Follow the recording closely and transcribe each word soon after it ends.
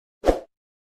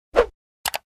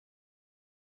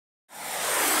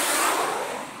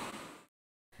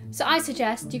So I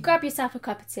suggest you grab yourself a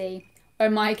cup of tea, or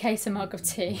in my case, a mug of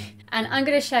tea, and I'm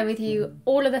going to share with you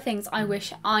all of the things I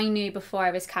wish I knew before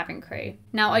I was cabin crew.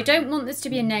 Now, I don't want this to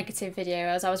be a negative video,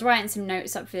 as I was writing some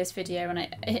notes up for this video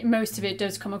and most of it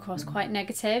does come across quite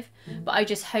negative, but I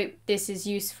just hope this is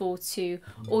useful to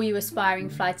all you aspiring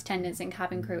flight attendants and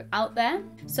cabin crew out there.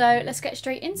 So let's get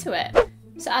straight into it.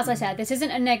 So as I said, this isn't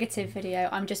a negative video,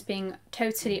 I'm just being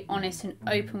totally honest and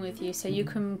open with you so you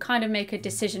can kind of make a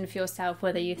decision for yourself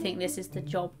whether you think this is the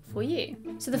job for you.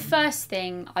 So the first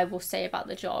thing I will say about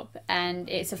the job, and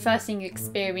it's the first thing you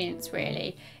experience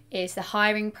really, is the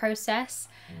hiring process.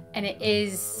 And it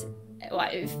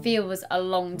feels a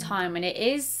long time, and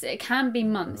it can be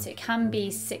months, it can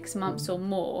be 6 months or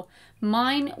more.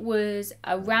 Mine was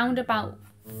around about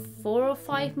 4 or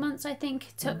 5 months, I think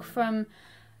it took from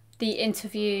the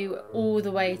interview all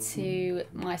the way to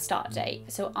my start date.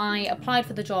 So I applied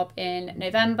for the job in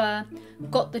November,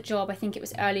 got the job, I think it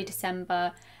was early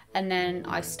December, and then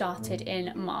I started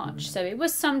in March. So it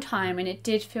was some time, and it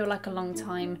did feel like a long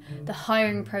time. The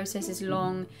hiring process is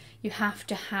long. You have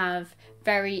to have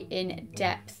very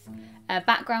in-depth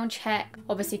background check,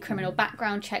 obviously criminal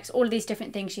background checks, all of these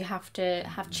different things you have to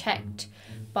have checked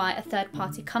by a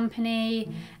third-party company,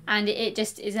 and it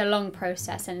just is a long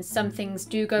process, and some things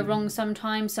do go wrong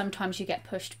sometimes you get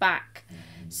pushed back,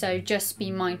 so just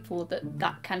be mindful that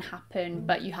that can happen,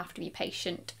 but you have to be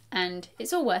patient and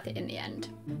it's all worth it in the end.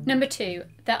 Number 2,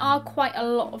 there are quite a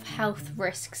lot of health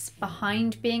risks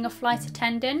behind being a flight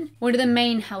attendant. One of the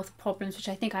main health problems, which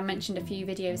I think I mentioned a few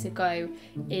videos ago,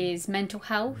 is mental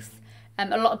health.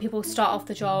 A lot of people start off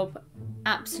the job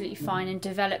absolutely fine and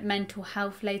develop mental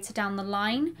health later down the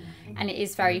line, and it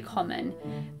is very common,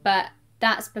 but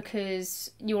that's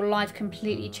because your life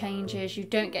completely changes. You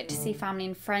don't get to see family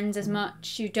and friends as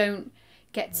much, you don't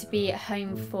get to be at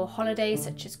home for holidays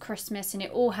such as Christmas, and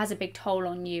it all has a big toll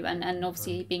on you, and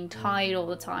obviously being tired all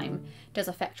the time does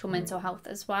affect your mental health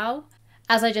as well.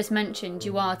 As I just mentioned,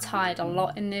 you are tired a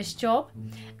lot in this job,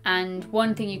 and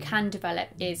one thing you can develop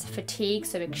is fatigue,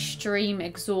 so extreme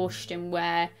exhaustion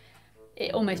where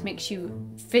it almost makes you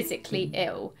physically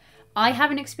ill. I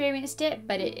haven't experienced it,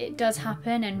 but it does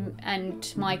happen,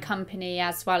 and my company,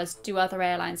 as well as do other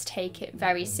airlines, take it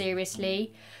very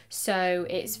seriously. So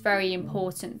it's very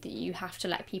important that you have to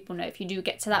let people know if you do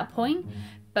get to that point,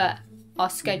 but our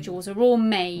schedules are all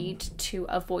made to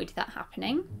avoid that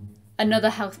happening.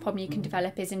 Another health problem you can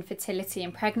develop is infertility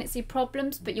and pregnancy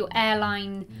problems, but your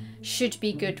airline should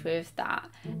be good with that,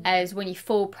 as when you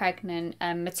fall pregnant,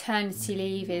 maternity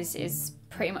leave is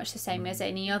pretty much the same as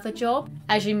any other job.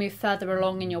 As you move further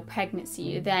along in your pregnancy,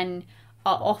 you then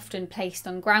are often placed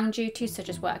on ground duties, such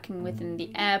as working within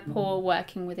the airport,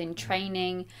 working within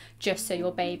training, just so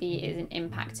your baby isn't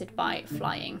impacted by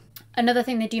flying. Another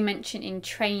thing they do mention in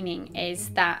training is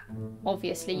that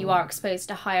obviously you are exposed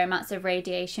to higher amounts of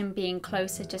radiation being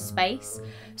closer to space,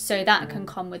 so that can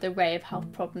come with an array of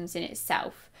health problems in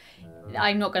itself.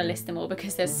 I'm not going to list them all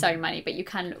because there's so many, but you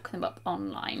can look them up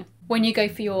online. When you go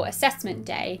for your assessment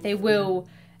day, they will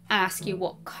ask you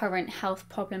what current health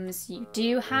problems you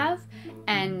do have,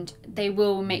 and they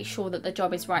will make sure that the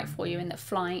job is right for you and that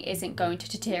flying isn't going to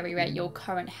deteriorate your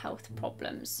current health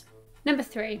problems. Number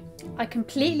 3, I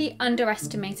completely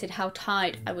underestimated how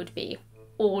tired I would be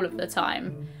all of the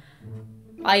time.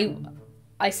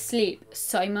 I sleep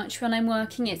so much when I'm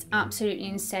working, it's absolutely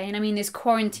insane. I mean, this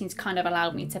quarantine's kind of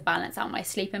allowed me to balance out my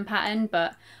sleeping pattern,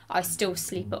 but I still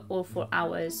sleep at awful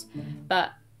hours.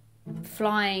 But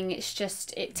flying,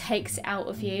 it takes it out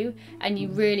of you, and you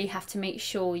really have to make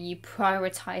sure you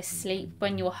prioritize sleep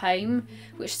when you're home,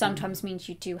 which sometimes means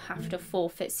you do have to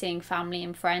forfeit seeing family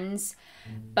and friends.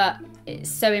 But it's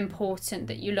so important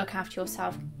that you look after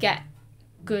yourself, get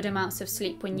good amounts of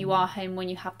sleep when you are home, when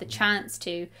you have the chance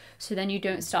to, so then you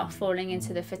don't start falling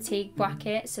into the fatigue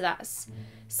bracket. So that's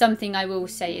something I will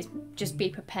say, is just be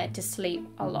prepared to sleep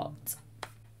a lot.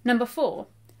 Number 4,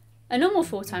 a normal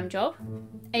full-time job,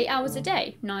 8 hours a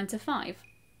day, 9 to 5.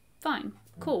 Fine,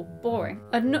 cool, boring.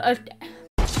 An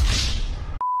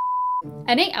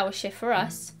 8-hour shift for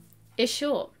us is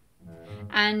short.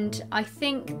 And I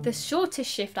think the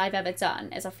shortest shift I've ever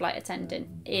done as a flight attendant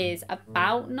is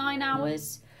about 9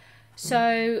 hours.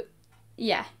 So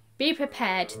yeah, be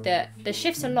prepared that the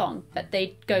shifts are long, but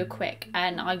they go quick,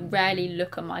 and I rarely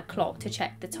look at my clock to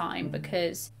check the time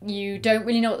because you don't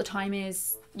really know what the time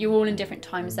is. You're all in different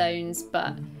time zones,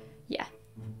 but yeah,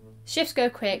 shifts go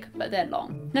quick, but they're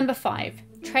long. Number 5,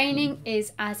 Training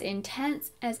is as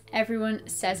intense as everyone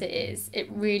says it is. It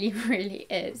really, really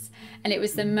is. And it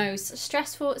was the most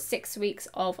stressful 6 weeks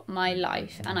of my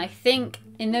life. And I think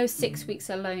in those 6 weeks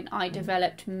alone, I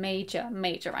developed major,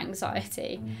 major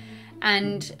anxiety.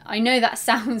 And I know that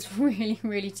sounds really,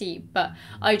 really deep, but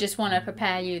I just want to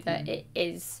prepare you that it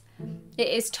is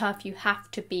tough. You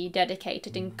have to be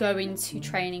dedicated and go into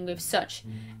training with such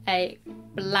a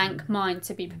blank mind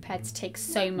to be prepared to take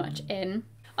so much in.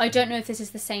 I don't know if this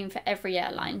is the same for every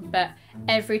airline, but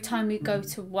every time we go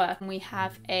to work and we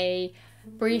have a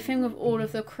briefing with all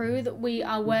of the crew that we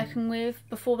are working with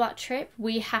before that trip,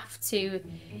 we have to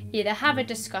either have a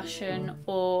discussion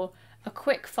or a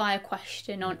quick fire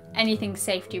question on anything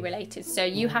safety related. So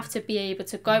you have to be able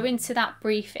to go into that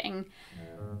briefing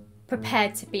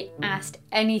prepared to be asked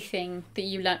anything that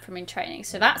you learnt from in training.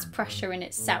 So that's pressure in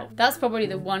itself. That's probably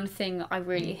the one thing that I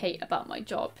really hate about my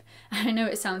job. And I know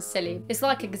it sounds silly. It's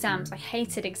like exams. I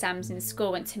hated exams in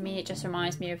school, and to me it just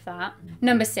reminds me of that.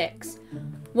 Number 6.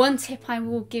 One tip I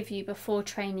will give you before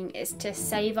training is to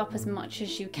save up as much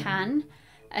as you can,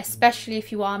 especially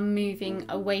if you are moving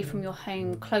away from your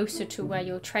home closer to where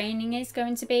your training is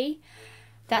going to be.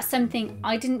 That's something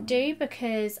I didn't do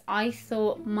because I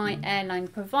thought my airline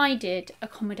provided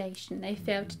accommodation. They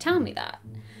failed to tell me that.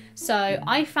 So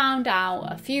I found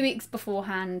out a few weeks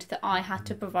beforehand that I had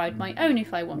to provide my own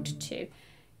if I wanted to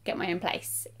get my own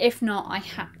place. If not, I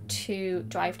had to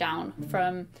drive down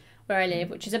from where I live,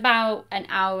 which is about an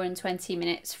hour and 20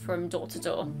 minutes from door to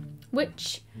door,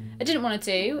 which I didn't want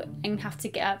to do and have to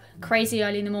get up crazy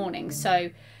early in the morning. So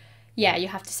yeah, you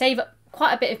have to save up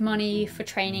quite a bit of money for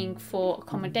training, for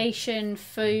accommodation,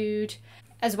 food,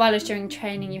 as well as during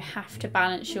training you have to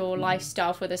balance your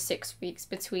lifestyle for the 6 weeks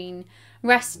between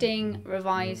resting,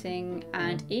 revising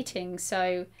and eating.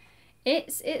 So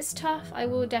it's tough, I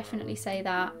will definitely say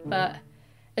that, but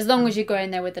as long as you go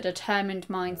in there with a determined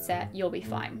mindset, you'll be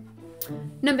fine.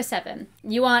 Number 7,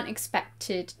 you aren't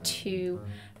expected to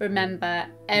remember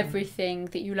everything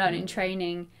that you learn in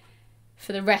training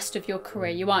for the rest of your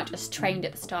career. You aren't just trained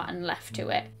at the start and left to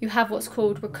it. You have what's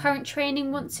called recurrent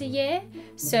training once a year.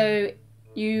 So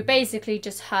you basically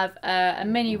just have a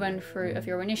mini run through of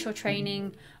your initial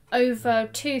training over a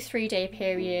 2-3 day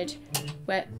period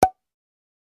where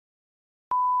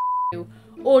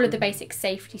all of the basic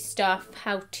safety stuff,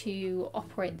 how to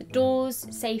operate the doors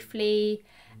safely,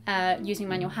 using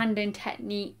manual handling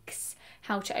techniques,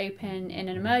 how to open in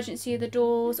an emergency the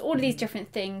doors, all of these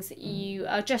different things that you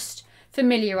are just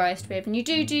familiarised with. And you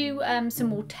do some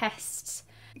more tests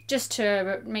just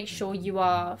to make sure you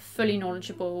are fully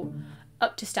knowledgeable,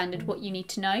 up to standard, what you need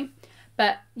to know.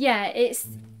 But yeah, it's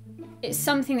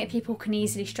something that people can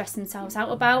easily stress themselves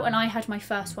out about, and I had my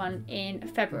first one in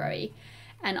February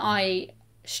and I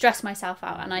stressed myself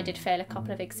out and I did fail a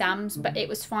couple of exams, but it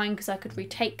was fine because I could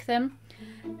retake them.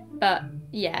 But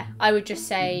yeah, I would just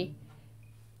say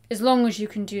as long as you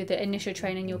can do the initial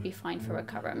training, you'll be fine for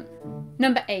recurrent.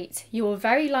 Number 8, you will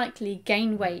very likely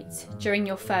gain weight during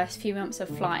your first few months of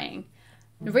flying.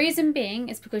 The reason being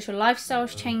is because your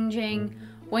lifestyle's changing.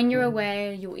 When you're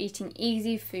away, you're eating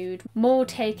easy food, more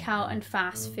takeout and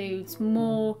fast foods,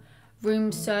 more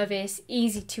room service,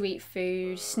 easy to eat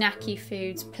food, snacky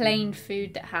foods, plain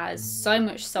food that has so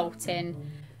much salt in.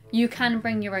 You can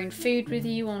bring your own food with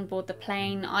you on board the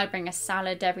plane. I bring a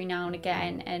salad every now and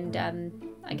again, and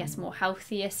I guess more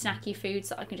healthier snacky foods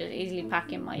that I can just easily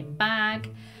pack in my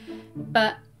bag.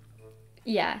 But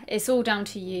yeah, it's all down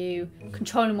to you,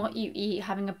 controlling what you eat,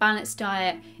 having a balanced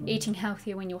diet, eating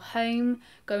healthier when you're home,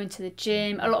 going to the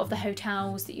gym. A lot of the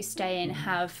hotels that you stay in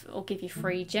have or give you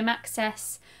free gym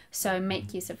access, so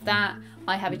make use of that.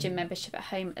 I have a gym membership at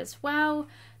home as well.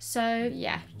 So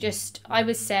yeah, I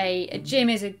would say a gym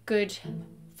is a good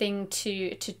thing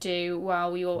to do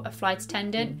while you're a flight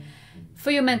attendant,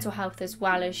 for your mental health as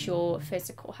well as your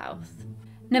physical health.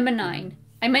 Number 9,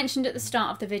 I mentioned at the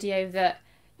start of the video that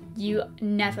you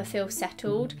never feel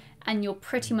settled and you're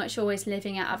pretty much always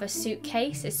living out of a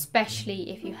suitcase, especially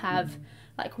if you have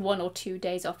like 1 or 2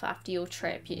 days off after your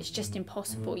trip. It's just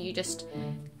impossible. You just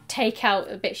take out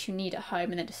the bits you need at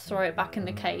home and then just throw it back in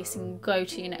the case and go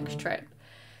to your next trip.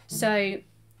 So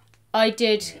I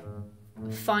did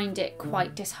find it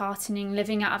quite disheartening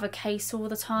living out of a case all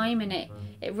the time, and it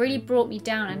really brought me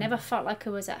down. I never felt like I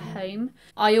was at home.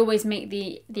 I always make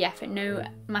the effort, no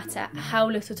matter how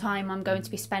little time I'm going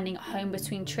to be spending at home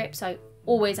between trips. I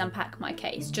always unpack my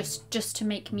case just to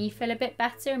make me feel a bit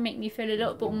better and make me feel a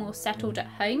little bit more settled at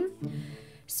home.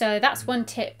 So that's one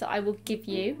tip that I will give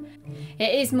you.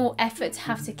 It is more effort to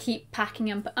have to keep packing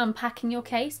and unpacking your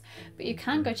case, but you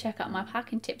can go check out my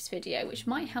packing tips video, which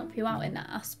might help you out in that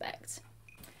aspect.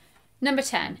 Number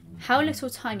 10, how little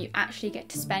time you actually get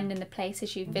to spend in the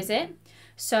places you visit.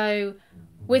 So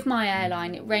with my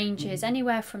airline, it ranges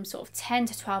anywhere from sort of 10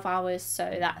 to 12 hours.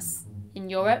 So that's in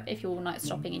Europe, if you're all night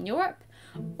stopping in Europe,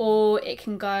 or it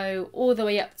can go all the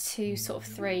way up to sort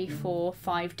of 3, 4,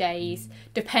 5 days,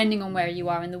 depending on where you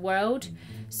are in the world.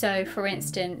 So for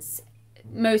instance,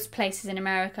 most places in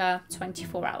America,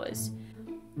 24 hours.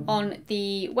 On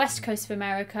the west coast of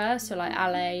America, so like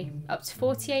LA, up to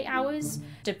 48 hours.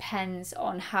 Depends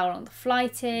on how long the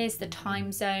flight is, the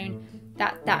time zone,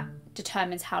 that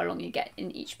determines how long you get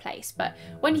in each place. But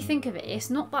when you think of it, it's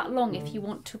not that long if you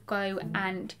want to go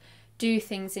and do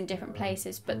things in different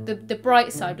places. But the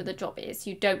bright side of the job is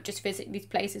you don't just visit these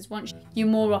places once, you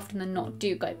more often than not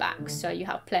do go back, so you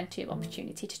have plenty of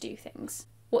opportunity to do things.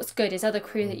 What's good is other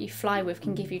crew that you fly with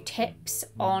can give you tips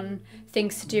on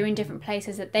things to do in different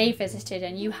places that they visited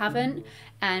and you haven't,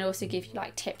 and also give you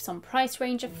like tips on price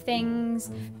range of things,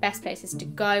 best places to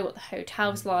go, what the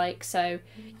hotel's like, so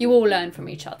you all learn from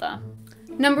each other.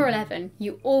 Number 11,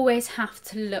 you always have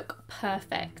to look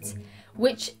perfect,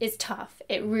 which is tough.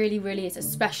 It really, really is,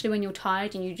 especially when you're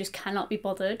tired and you just cannot be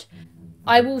bothered.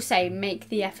 I will say make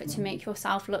the effort to make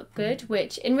yourself look good,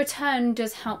 which in return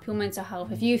does help your mental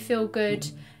health. If you feel good,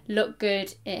 look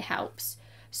good, it helps.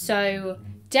 So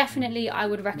definitely I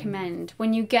would recommend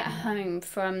when you get home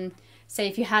from, say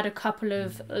if you had a couple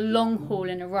of long haul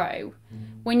in a row,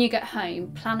 when you get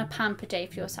home, plan a pamper day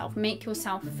for yourself, make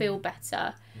yourself feel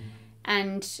better.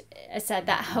 And as I said,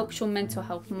 that helps your mental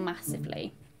health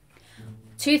massively.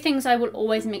 2 things I will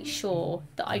always make sure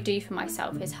that I do for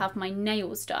myself is have my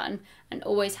nails done and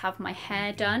always have my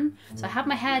hair done. So I have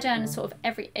my hair done sort of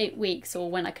every 8 weeks, or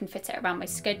when I can fit it around my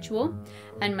schedule,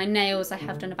 and my nails I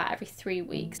have done about every 3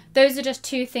 weeks. Those are just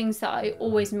 2 things that I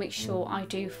always make sure I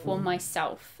do for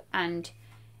myself, and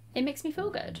it makes me feel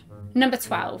good. Number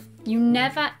 12, you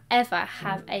never ever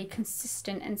have a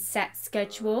consistent and set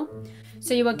schedule.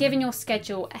 So you are given your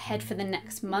schedule ahead for the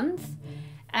next month,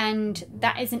 and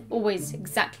that isn't always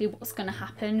exactly what's going to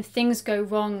happen. Things go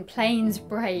wrong, planes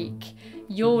break,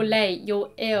 you're late, you're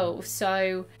ill,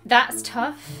 so that's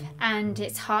tough and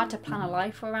it's hard to plan a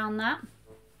life around that.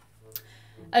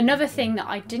 Another thing that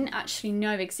I didn't actually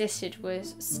know existed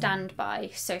was standby.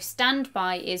 So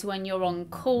standby is when you're on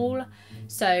call,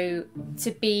 so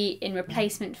to be in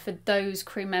replacement for those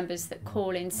crew members that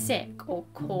call in sick or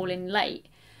call in late.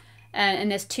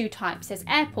 And there's 2 types. There's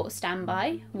airport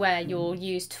standby, where you're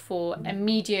used for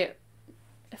immediate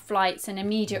flights and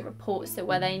immediate reports that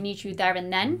where they need you there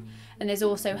and then. And there's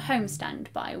also home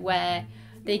standby, where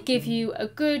they give you a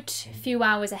good few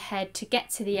hours ahead to get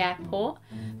to the airport.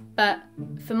 But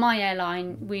for my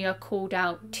airline, we are called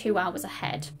out 2 hours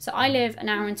ahead. So I live an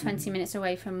hour and 20 minutes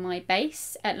away from my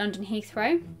base at London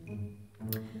Heathrow.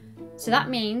 So that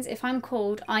means if I'm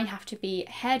called, I have to be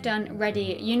hair done,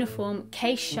 ready, uniform,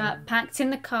 case shut, packed in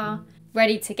the car,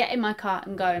 ready to get in my car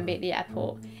and go and be at the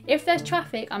airport. If there's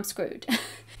traffic, I'm screwed.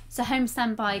 So home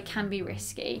standby can be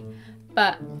risky,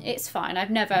 but it's fine.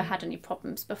 I've never had any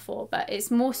problems before, but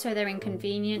it's more so they're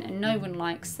inconvenient and no one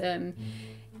likes them.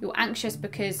 You're anxious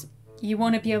because you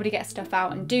want to be able to get stuff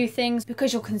out and do things,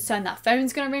 because you're concerned that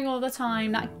phone's going to ring all the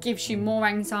time. That gives you more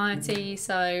anxiety.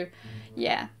 So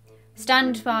yeah.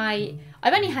 Standby,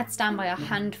 I've only had standby a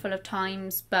handful of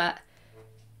times, but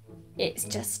it's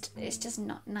just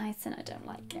not nice and I don't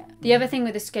like it. The other thing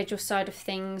with the schedule side of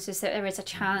things is that there is a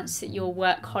chance that you'll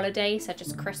work holidays, such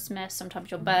as Christmas, sometimes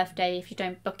your birthday, if you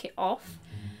don't book it off.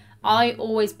 I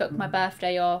always book my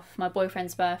birthday off, my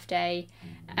boyfriend's birthday,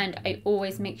 and I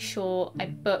always make sure I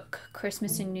book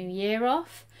Christmas and New Year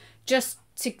off, just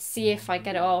to see if I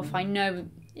get it off. I know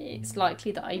it's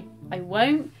likely that I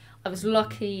won't. I was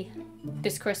lucky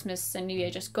this Christmas and New Year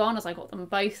just gone, as I got them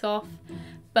both off,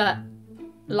 but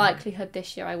likelihood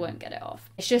this year I won't get it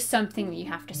off. It's just something that you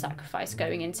have to sacrifice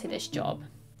going into this job.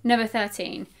 Number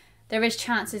 13, there is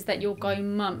chances that you'll go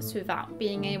months without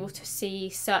being able to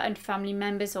see certain family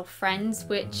members or friends,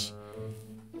 which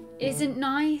isn't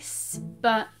nice,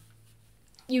 but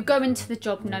you go into the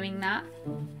job knowing that,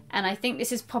 and I think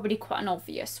this is probably quite an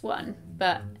obvious one,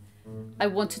 but I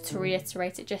wanted to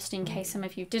reiterate it just in case some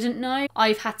of you didn't know.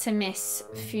 I've had to miss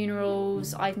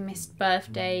funerals, I've missed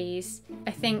birthdays.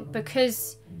 I think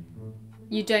because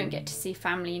you don't get to see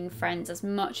family and friends as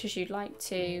much as you'd like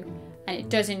to, and it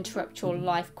does interrupt your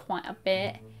life quite a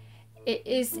bit, it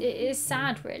is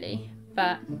sad really.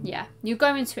 But yeah, you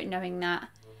go into it knowing that,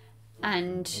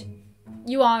 and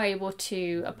you are able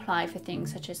to apply for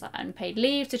things such as like unpaid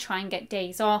leave to try and get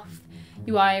days off.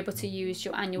 You are able to use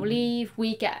your annual leave.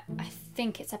 We get, I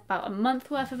think it's about a month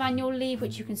worth of annual leave,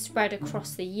 which you can spread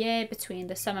across the year between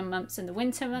the summer months and the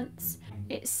winter months.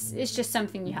 it's just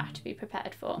something you have to be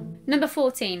prepared for. Number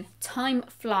 14, time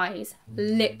flies,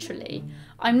 literally.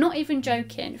 I'm not even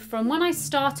joking. From when I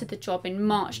started the job in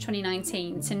March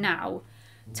 2019 to now,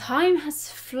 time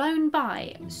has flown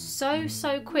by so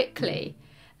quickly,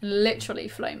 literally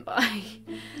flown by.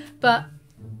 But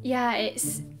yeah,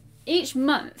 it's each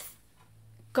month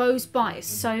goes by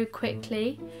so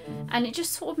quickly, and it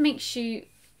just sort of makes you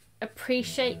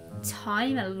appreciate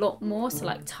time a lot more. So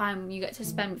like time you get to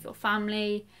spend with your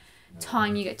family,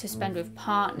 time you get to spend with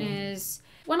partners.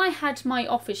 When I had my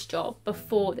office job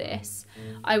before this,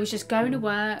 I was just going to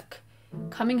work,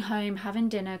 coming home, having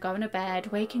dinner, going to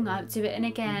bed, waking up, do it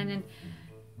again, and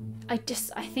I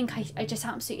think I just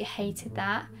absolutely hated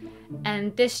that.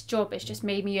 And this job has just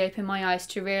made me open my eyes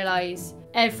to realise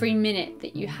every minute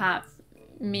that you have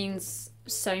means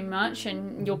so much,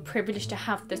 and you're privileged to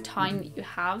have the time that you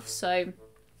have. So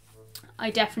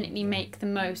I definitely make the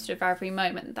most of every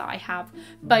moment that I have,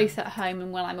 both at home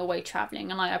and when I'm away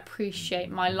travelling, and I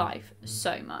appreciate my life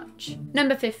so much.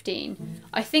 Number 15,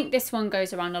 I think this one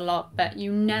goes around a lot, but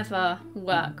you never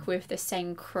work with the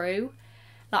same crew.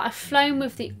 Like, I've flown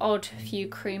with the odd few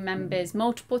crew members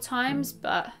multiple times,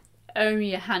 but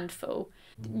only a handful.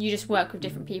 You just work with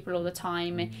different people all the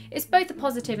time. It's both a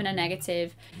positive and a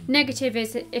negative. Negative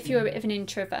is if you're a bit of an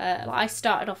introvert. Like, I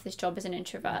started off this job as an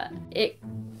introvert. It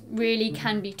really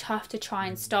can be tough to try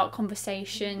and start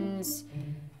conversations,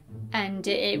 and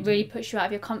it really puts you out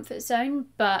of your comfort zone.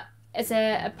 But as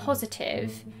a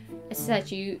positive, as I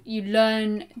said, you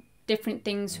learn different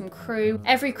things from crew.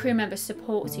 Every crew member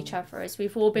supports each other, as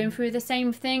we've all been through the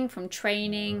same thing from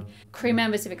training. Crew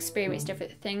members have experienced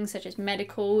different things such as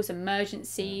medicals,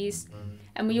 emergencies,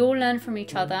 and we all learn from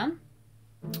each other.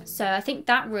 So I think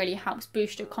that really helps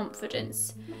boost your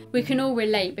confidence. We can all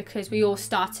relate because we all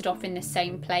started off in the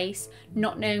same place,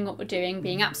 not knowing what we're doing,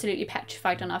 being absolutely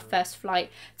petrified on our first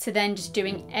flight, to then just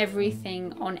doing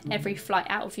everything on every flight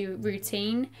out of your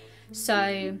routine.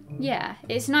 So yeah,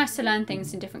 it's nice to learn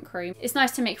things in different crew. It's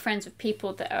nice to make friends with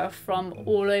people that are from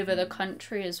all over the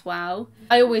country as well.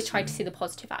 I always try to see the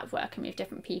positive out of working with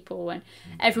different people, and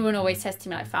everyone always says to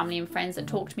me, like family and friends that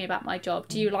talk to me about my job,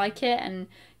 do you like it? And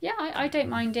yeah, I don't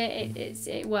mind it.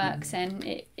 It works,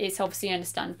 and it's obviously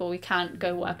understandable. We can't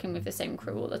go working with the same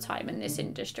crew all the time in this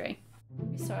industry.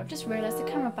 Sorry, I've just realised the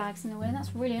camera bag's in the way, and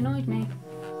that's really annoyed me.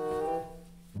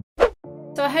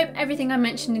 So I hope everything I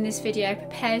mentioned in this video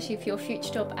prepares you for your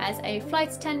future job as a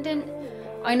flight attendant.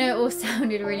 I know it all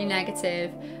sounded really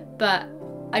negative, but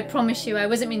I promise you I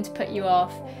wasn't meant to put you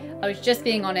off. I was just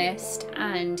being honest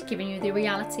and giving you the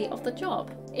reality of the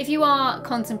job. If you are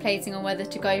contemplating on whether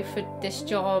to go for this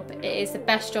job, it is the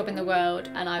best job in the world,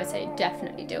 and I would say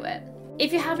definitely do it.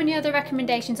 If you have any other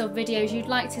recommendations or videos you'd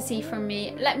like to see from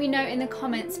me, let me know in the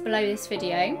comments below this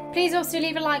video. Please also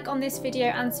leave a like on this video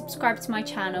and subscribe to my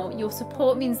channel. Your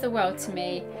support means the world to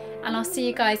me, and I'll see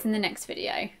you guys in the next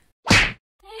video.